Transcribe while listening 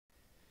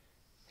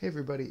Hey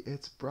everybody,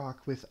 it's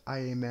Brock with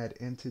IAMed,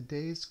 and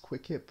today's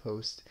quick hit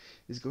post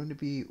is going to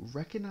be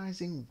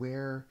recognizing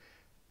where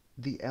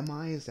the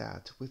MI is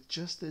at with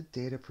just the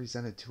data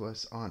presented to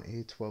us on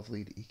a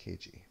 12-lead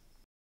EKG.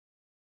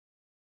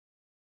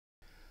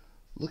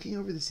 Looking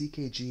over this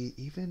EKG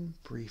even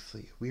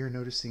briefly, we are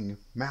noticing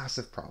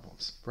massive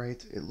problems,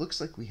 right? It looks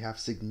like we have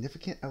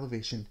significant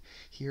elevation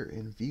here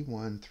in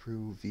V1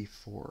 through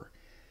V4,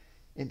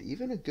 and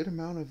even a good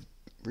amount of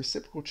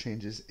reciprocal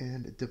changes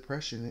and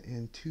depression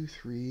in 2,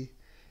 3,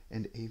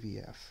 and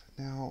AVF.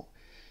 Now,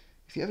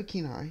 if you have a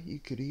keen eye, you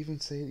could even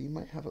say that you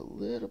might have a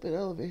little bit of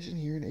elevation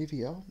here in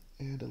AVL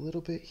and a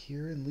little bit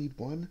here in lead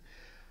 1.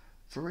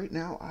 For right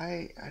now,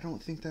 I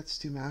don't think that's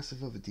too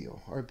massive of a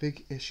deal. Our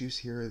big issues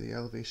here are the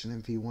elevation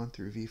in V1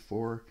 through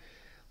V4.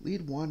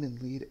 Lead 1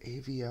 and lead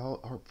AVL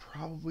are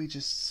probably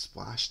just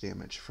splash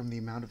damage from the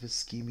amount of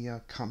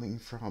ischemia coming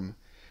from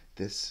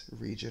this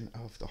region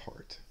of the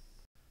heart.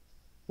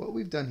 What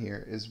we've done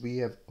here is we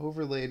have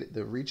overlaid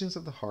the regions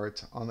of the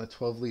heart on the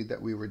 12 lead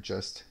that we were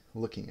just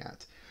looking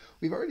at.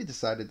 We've already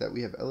decided that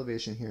we have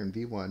elevation here in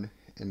V1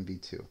 and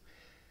V2,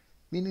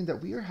 meaning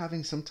that we are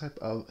having some type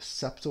of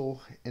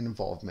septal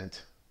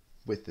involvement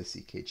with this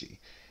EKG.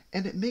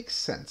 And it makes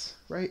sense,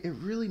 right? It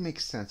really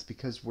makes sense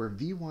because where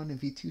V1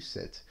 and V2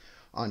 sit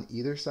on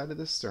either side of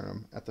the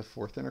sternum at the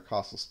fourth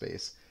intercostal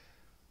space,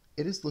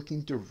 it is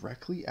looking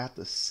directly at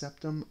the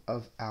septum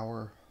of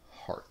our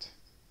heart.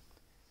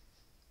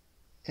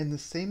 And the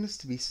same is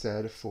to be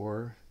said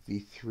for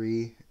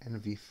V3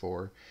 and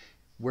V4.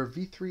 Where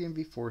V3 and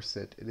V4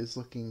 sit, it is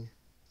looking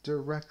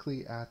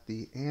directly at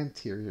the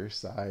anterior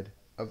side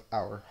of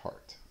our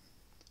heart.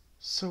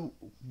 So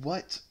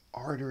what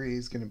artery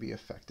is going to be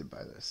affected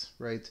by this,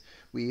 right?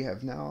 We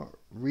have now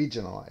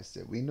regionalized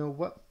it. We know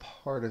what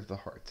part of the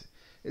heart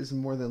is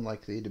more than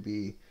likely to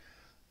be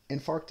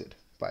infarcted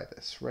by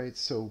this, right?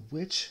 So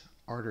which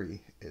artery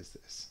is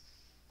this?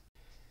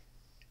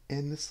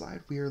 In this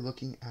slide, we are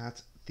looking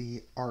at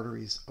the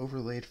arteries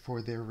overlaid for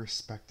their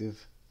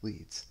respective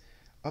leads.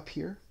 Up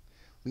here,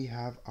 we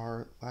have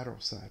our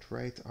lateral side,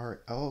 right?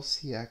 Our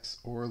LCX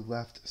or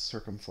left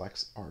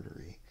circumflex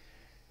artery.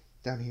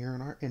 Down here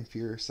on our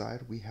inferior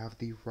side, we have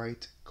the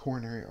right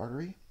coronary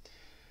artery.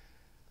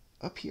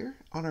 Up here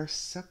on our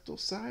septal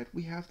side,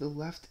 we have the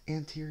left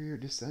anterior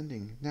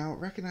descending. Now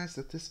recognize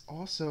that this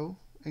also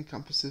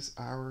encompasses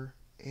our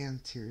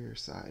anterior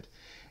side.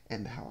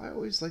 And how I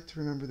always like to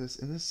remember this,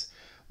 and this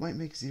might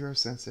make zero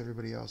sense to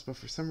everybody else, but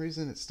for some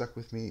reason it stuck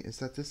with me, is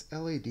that this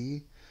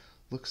LAD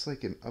looks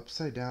like an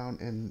upside down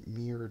and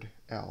mirrored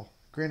L.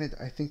 Granted,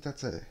 I think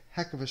that's a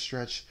heck of a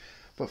stretch,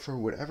 but for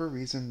whatever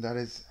reason, that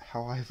is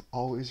how I've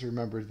always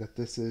remembered that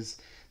this is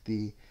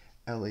the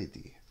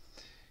LAD.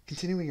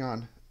 Continuing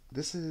on,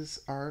 this is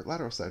our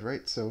lateral side,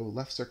 right? So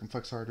left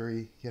circumflex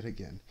artery yet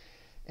again.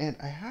 And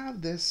I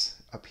have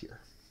this up here,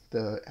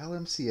 the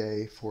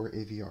LMCA for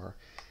AVR.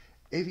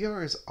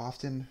 AVR is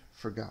often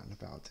forgotten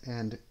about,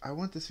 and I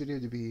want this video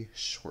to be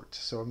short,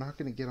 so I'm not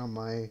going to get on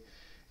my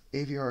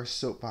AVR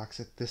soapbox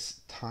at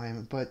this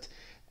time, but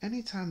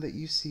anytime that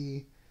you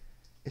see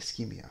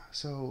ischemia,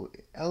 so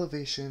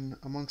elevation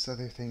amongst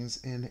other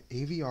things in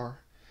AVR,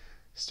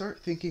 start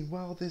thinking,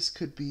 well, this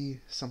could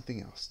be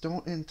something else.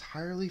 Don't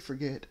entirely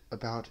forget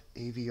about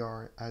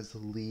AVR as the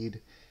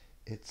lead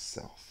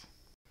itself.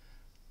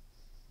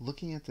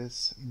 Looking at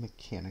this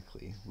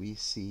mechanically, we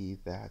see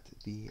that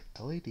the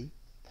LAD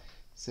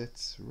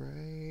sits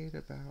right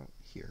about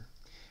here,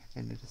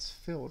 and it is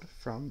filled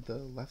from the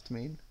left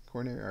main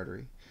coronary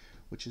artery,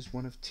 which is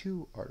one of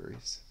two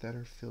arteries that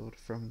are filled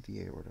from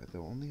the aorta, the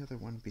only other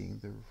one being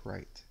the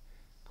right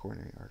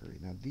coronary artery.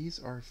 Now these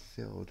are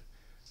filled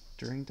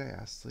during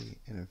diastole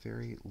in a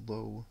very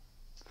low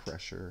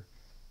pressure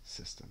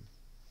system.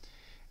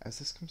 As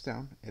this comes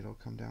down, it'll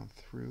come down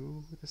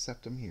through the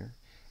septum here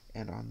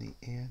and on the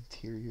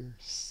anterior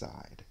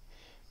side.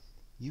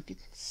 You can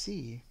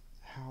see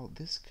how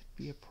this could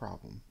be a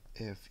problem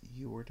if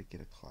you were to get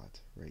a clot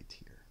right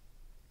here,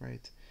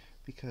 right?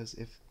 Because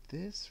if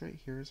this right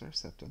here is our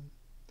septum,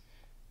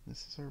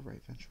 this is our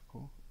right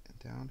ventricle, and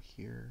down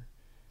here,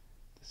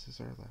 this is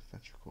our left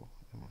ventricle,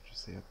 and we'll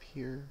just say up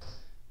here,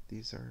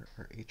 these are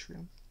our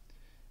atrium,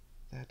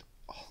 that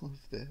all of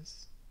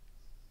this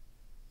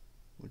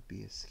would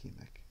be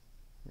ischemic,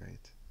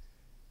 right?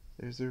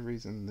 There's a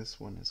reason this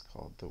one is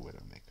called the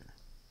Widowmaker.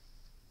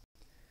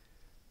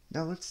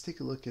 Now let's take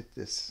a look at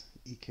this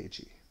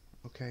EKG.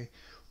 Okay,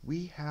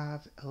 we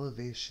have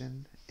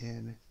elevation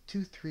in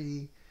 2,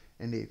 3,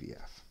 and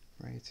AVF,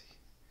 right?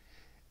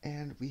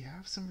 And we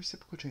have some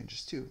reciprocal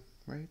changes too,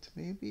 right?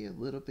 Maybe a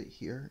little bit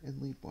here in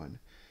lead 1,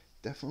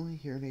 definitely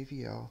here in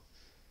AVL,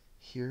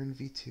 here in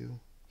V2,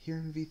 here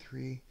in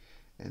V3,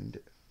 and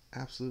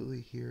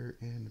absolutely here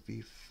in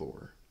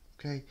V4,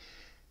 okay?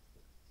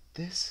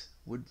 This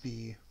would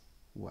be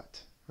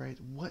what, right?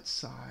 What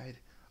side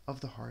of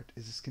the heart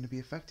is this going to be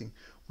affecting?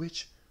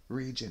 Which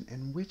region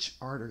and which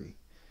artery?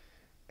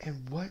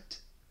 And what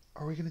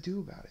are we going to do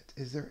about it?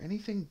 Is there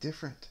anything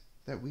different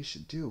that we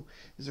should do?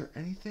 Is there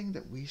anything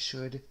that we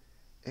should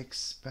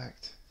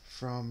expect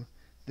from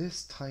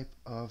this type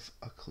of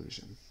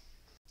occlusion.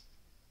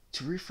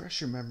 To refresh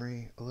your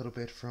memory a little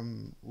bit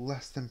from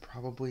less than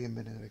probably a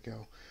minute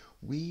ago,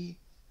 we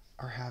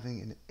are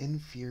having an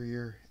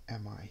inferior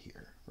MI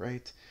here,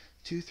 right?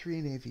 2, 3,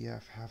 and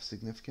AVF have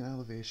significant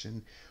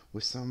elevation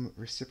with some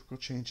reciprocal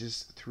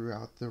changes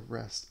throughout the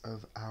rest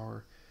of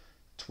our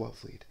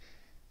 12 lead.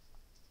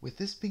 With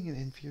this being an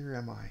inferior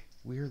MI,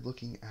 we are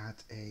looking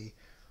at a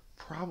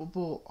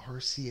probable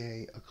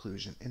RCA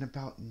occlusion. In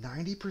about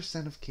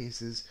 90% of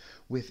cases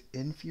with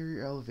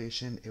inferior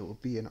elevation, it will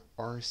be an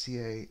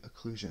RCA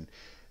occlusion.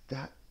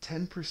 That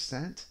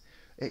 10%,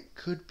 it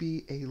could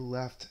be a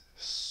left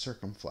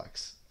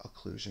circumflex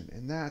occlusion,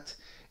 and that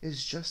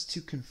is just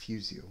to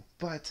confuse you.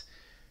 But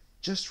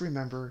just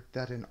remember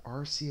that an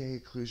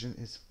RCA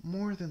occlusion is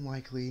more than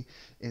likely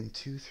in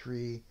 2,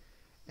 3,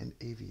 and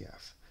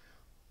AVF.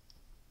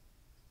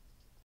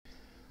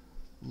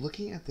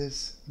 Looking at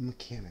this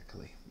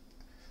mechanically,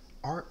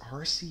 our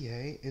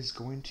RCA is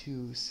going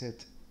to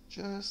sit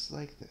just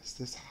like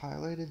this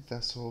highlighted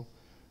vessel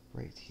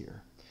right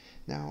here.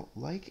 Now,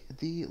 like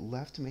the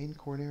left main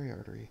coronary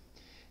artery,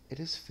 it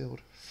is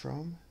filled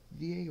from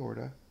the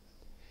aorta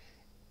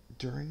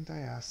during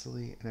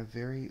diastole in a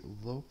very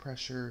low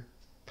pressure,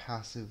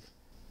 passive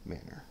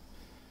manner.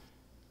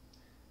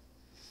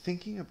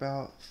 Thinking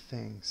about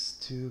things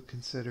to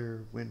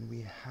consider when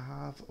we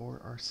have or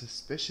are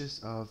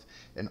suspicious of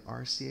an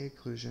RCA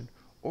occlusion,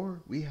 or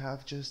we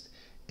have just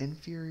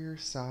inferior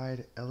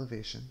side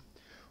elevation,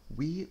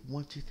 we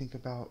want to think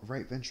about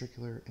right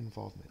ventricular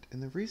involvement.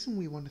 And the reason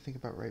we want to think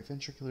about right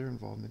ventricular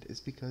involvement is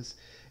because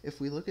if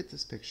we look at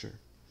this picture,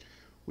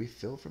 we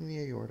fill from the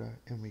aorta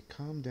and we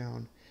come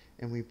down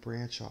and we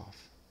branch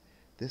off.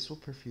 This will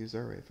perfuse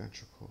our right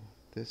ventricle.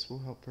 This will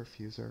help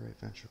perfuse our right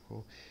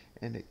ventricle,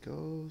 and it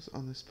goes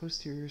on this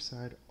posterior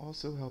side,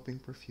 also helping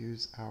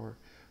perfuse our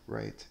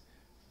right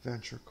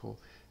ventricle.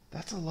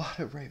 That's a lot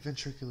of right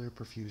ventricular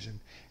perfusion.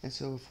 And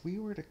so if we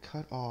were to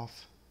cut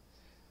off,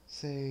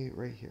 say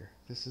right here,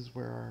 this is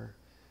where our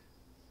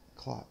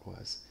clot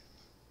was.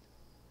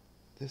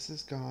 This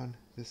is gone,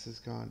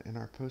 and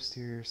our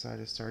posterior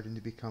side is starting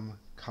to become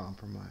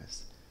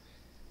compromised.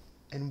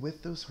 And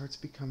with those hearts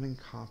becoming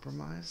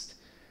compromised,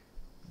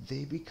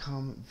 they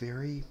become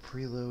very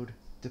preload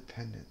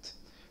dependent,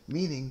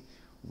 meaning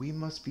we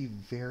must be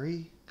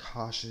very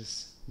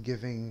cautious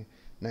giving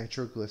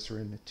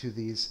nitroglycerin to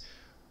these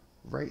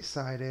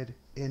right-sided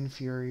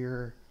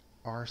inferior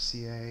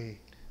RCA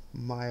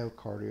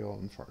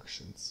myocardial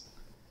infarctions.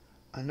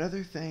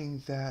 Another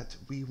thing that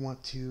we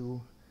want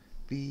to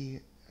be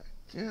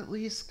at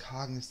least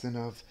cognizant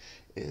of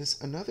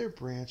is another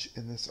branch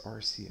in this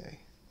RCA,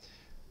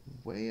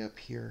 way up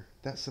here,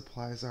 that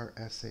supplies our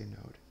SA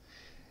node.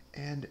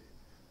 And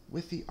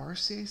with the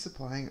RCA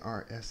supplying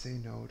our SA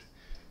node,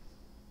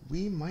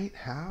 we might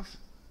have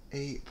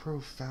a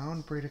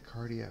profound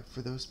bradycardia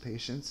for those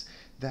patients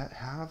that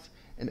have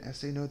an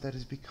SA node that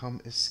has become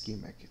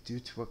ischemic due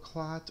to a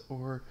clot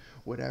or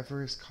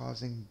whatever is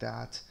causing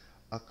that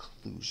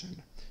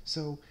occlusion.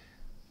 So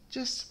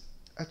just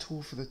a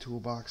tool for the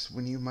toolbox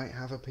when you might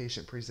have a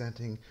patient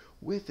presenting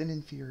with an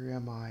inferior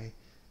MI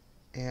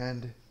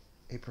and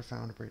a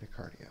profound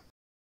bradycardia.